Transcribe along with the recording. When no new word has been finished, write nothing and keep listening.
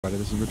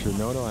This is Richard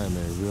Noto. I am a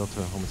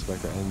realtor, home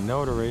inspector, and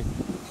notary.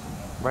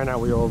 Right now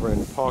we're over in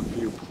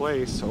Parkview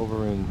Place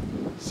over in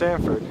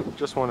Sanford.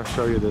 Just want to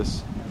show you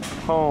this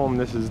home.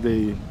 This is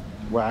the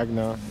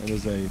Wagner. It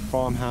is a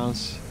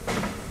farmhouse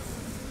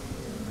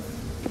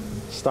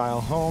style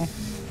home.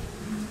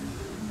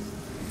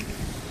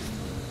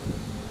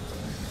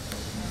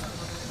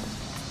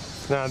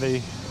 Now the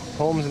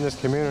homes in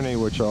this community,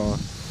 which are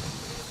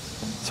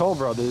Toll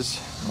Brothers,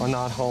 are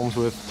not homes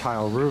with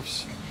tile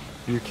roofs.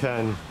 You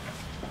can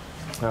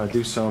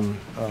do some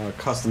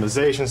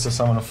customizations to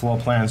some of the floor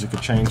plans. You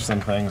could change some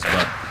things,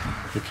 but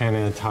you can't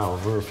add a tile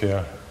roof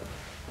here.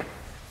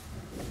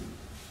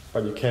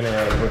 But you can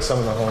add, with some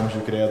of the homes,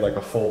 you could add like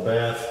a full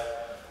bath.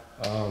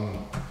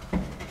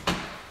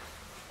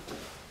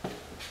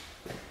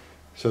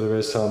 So there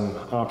is some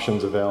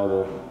options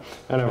available.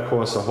 And of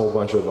course, a whole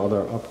bunch of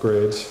other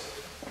upgrades.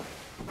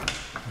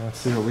 Let's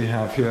see what we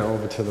have here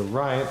over to the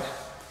right.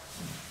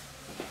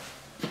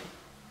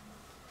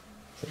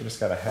 So we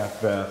just got a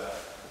half bath.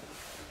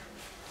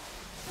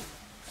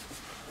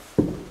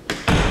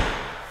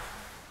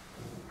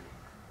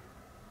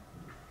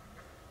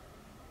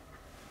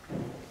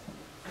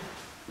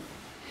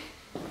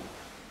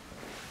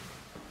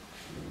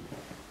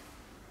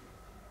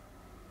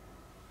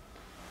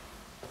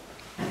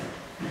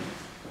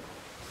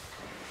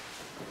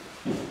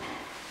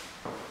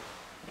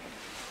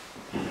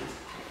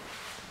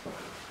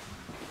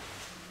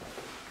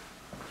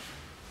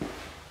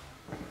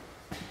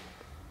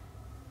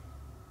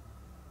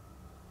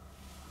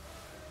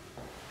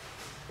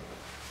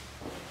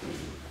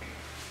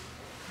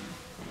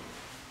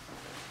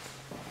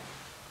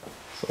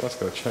 So let's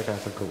go check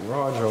out the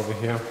garage over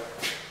here.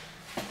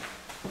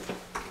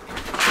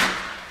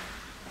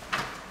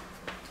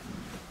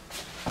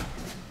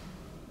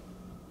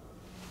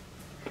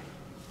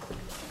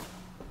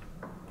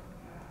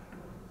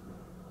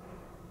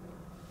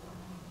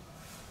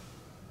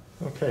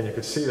 Okay, and you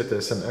can see that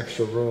there's some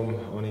extra room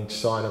on each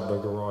side of the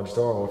garage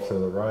door, off to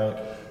the right,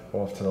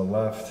 off to the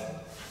left.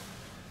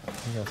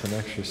 You got some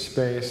extra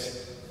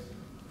space.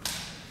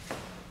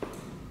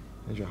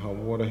 There's your hot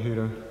water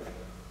heater.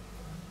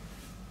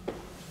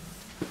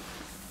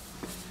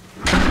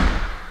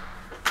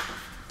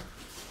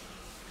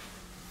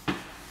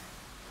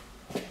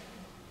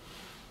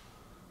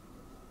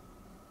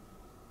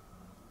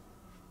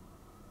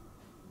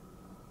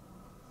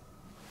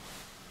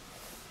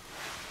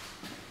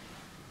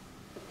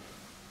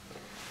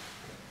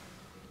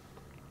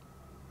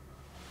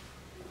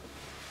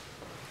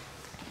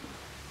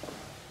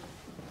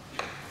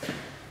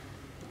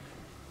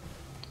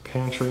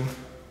 Pantry.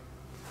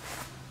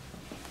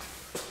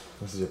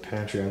 This is your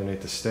pantry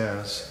underneath the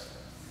stairs.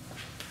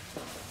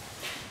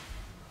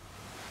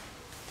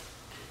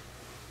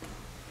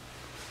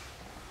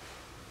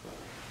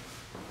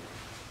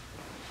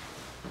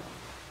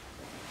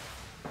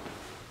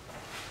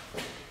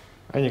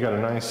 And you got a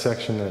nice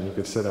section that you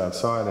could sit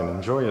outside and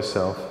enjoy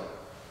yourself.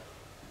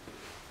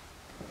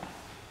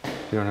 You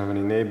don't have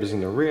any neighbors in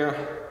the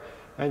rear,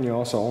 and you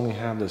also only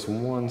have this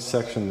one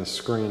section to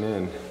screen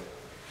in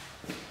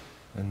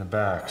the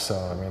back. So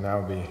I mean, that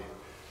would be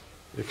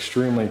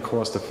extremely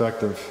cost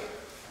effective.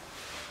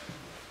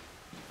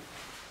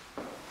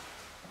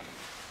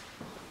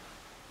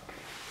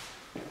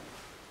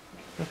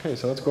 Okay,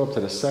 so let's go up to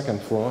the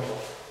second floor,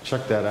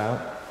 check that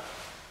out.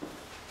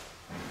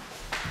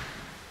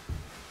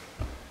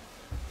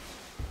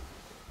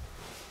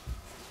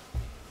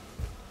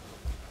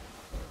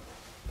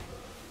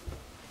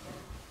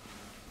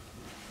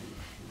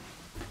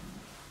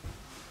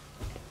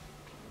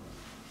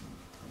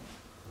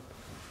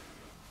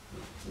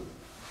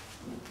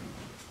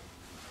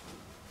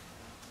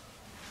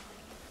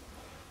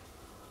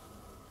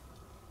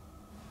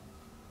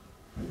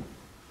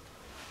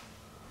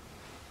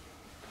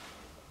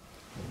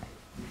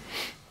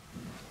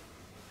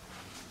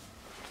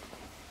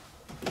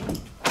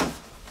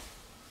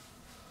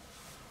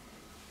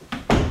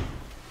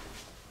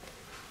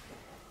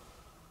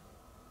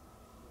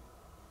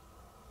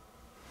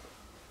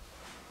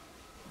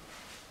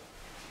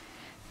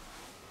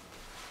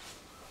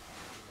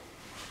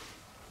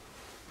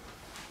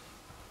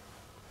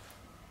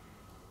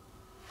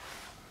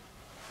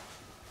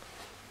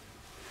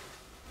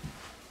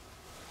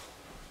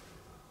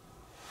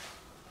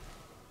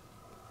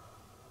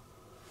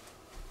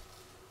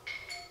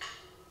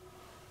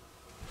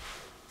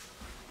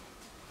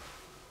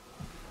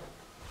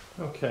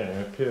 Okay,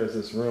 it appears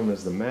this room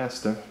is the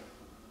master.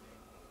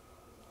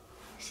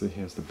 See,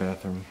 here's the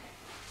bathroom.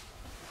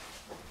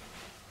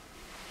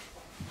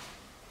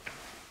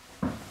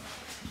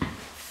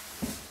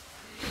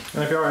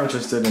 And if you are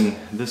interested in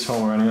this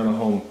home or any other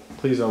home,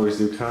 please always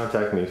do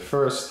contact me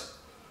first.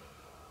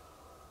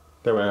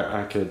 That way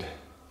I could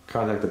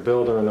contact the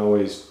builder and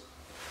always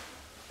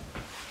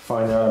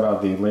find out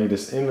about the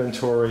latest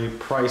inventory,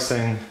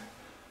 pricing,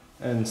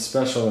 and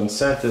special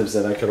incentives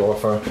that I could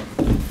offer.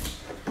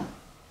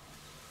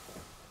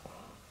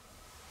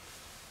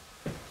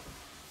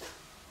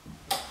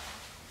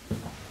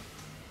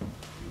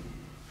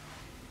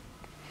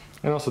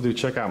 And also do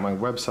check out my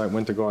website,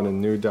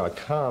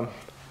 wintergardennew.com.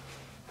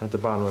 At the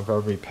bottom of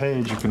every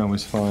page, you can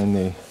always find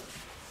the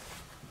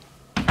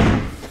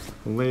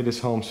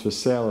latest homes for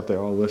sale if they're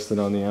all listed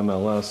on the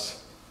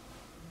MLS.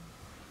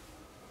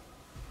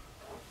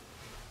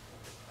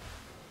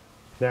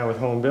 Now with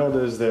home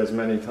builders, there's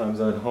many times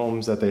that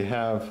homes that they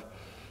have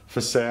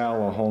for sale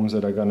or homes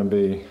that are going to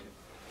be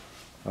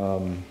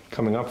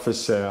coming up for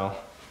sale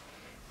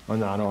are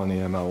not on the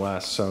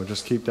MLS, so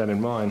just keep that in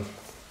mind.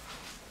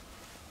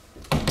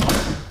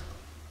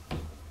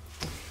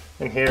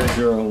 And here's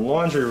your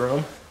laundry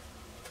room.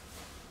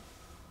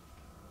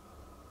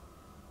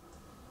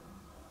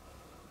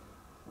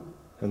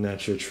 And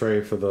that's your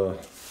tray for the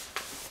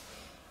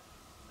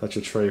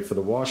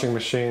washing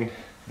machine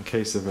in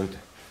case of it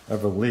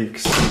ever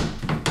leaks.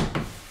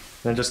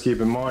 And just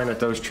keep in mind that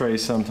those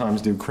trays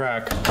sometimes do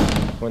crack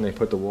when they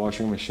put the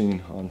washing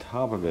machine on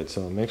top of it.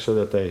 So make sure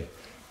that they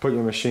put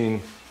your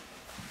machine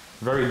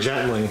very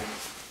gently.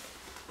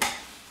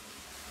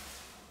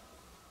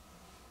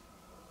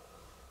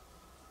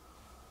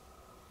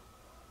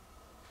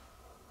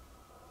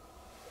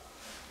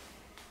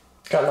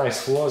 It's got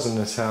nice floors in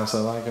this house,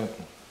 I like it.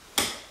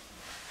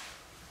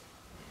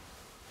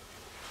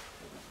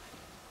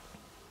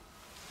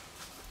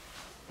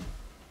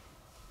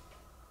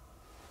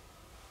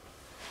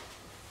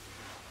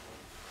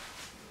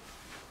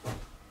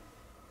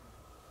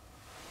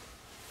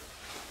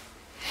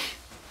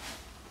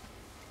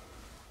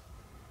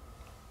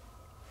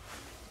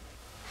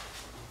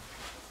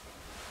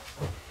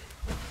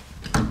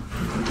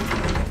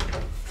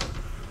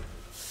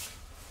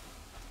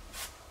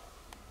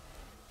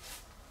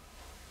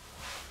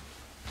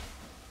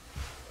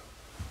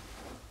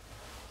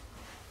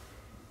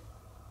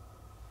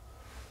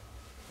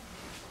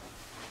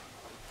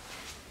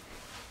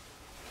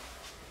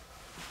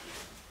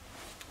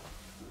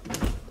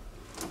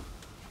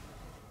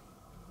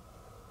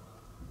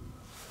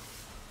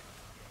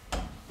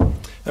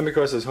 And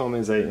because this home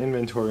is an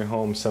inventory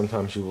home,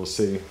 sometimes you will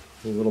see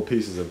little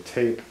pieces of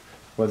tape,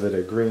 whether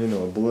they're green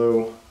or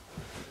blue,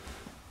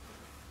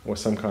 or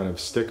some kind of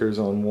stickers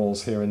on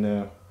walls here and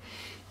there.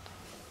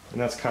 And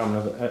that's common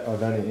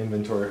of any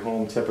inventory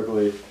home.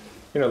 Typically,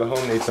 you know, the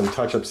home needs some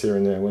touch-ups here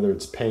and there, whether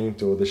it's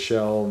paint or the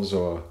shelves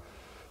or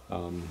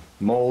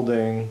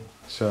molding.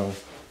 So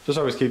just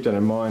always keep that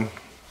in mind.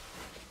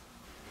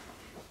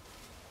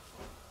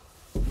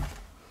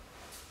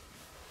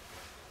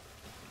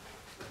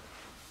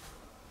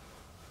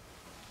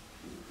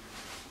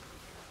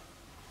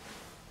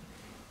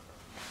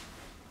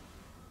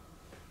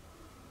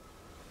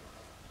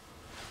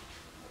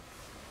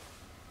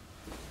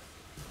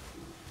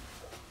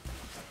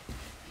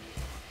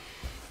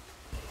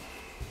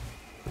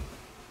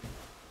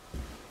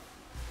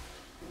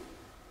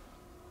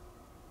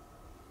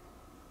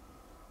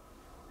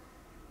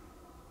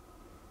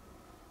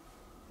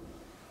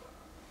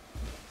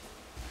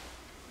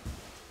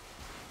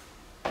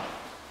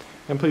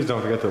 And please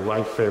don't forget to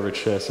like, favorite,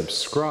 share,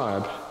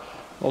 subscribe.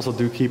 Also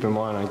do keep in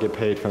mind I get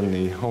paid from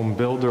the home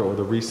builder or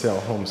the resale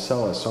home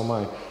seller, so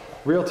my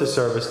realtor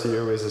service to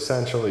you is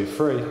essentially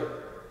free.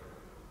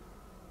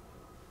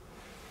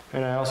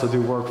 And I also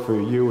do work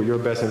for you with your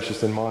best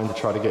interest in mind to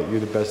try to get you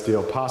the best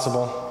deal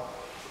possible.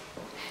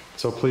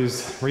 So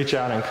please reach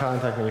out and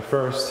contact me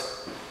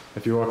first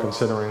if you are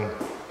considering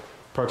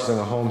purchasing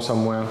a home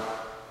somewhere.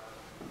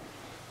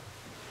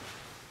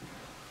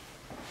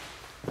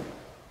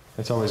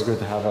 It's always good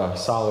to have a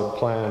solid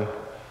plan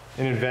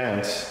in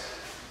advance.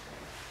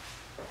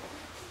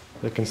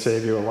 It can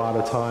save you a lot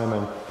of time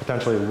and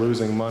potentially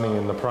losing money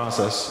in the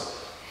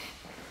process.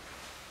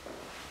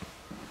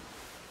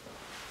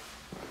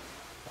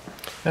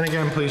 And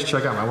again, please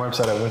check out my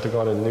website at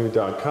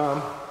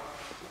wintergardennew.com.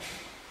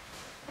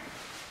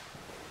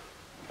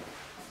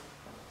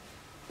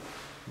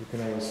 You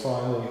can always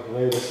find the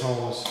latest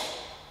homes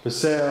for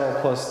sale,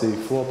 plus the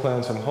floor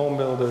plans from home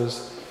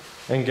builders,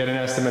 and get an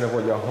estimate of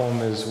what your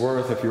home is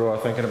worth if you are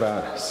thinking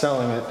about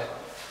selling it.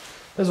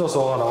 There's also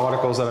a lot of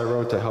articles that I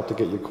wrote to help to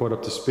get you caught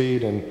up to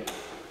speed and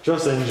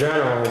just in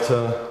general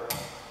to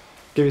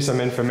give you some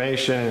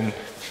information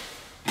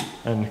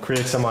and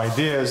create some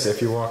ideas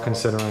if you are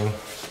considering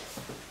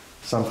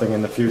something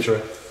in the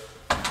future.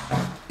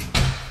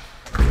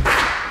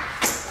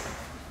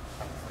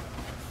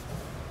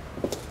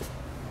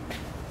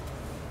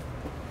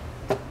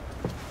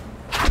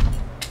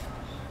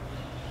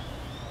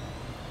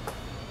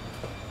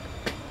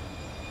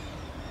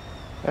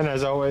 And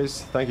as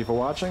always, thank you for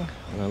watching,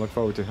 and I look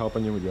forward to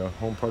helping you with your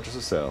home purchase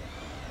or sale.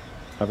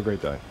 Have a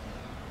great day.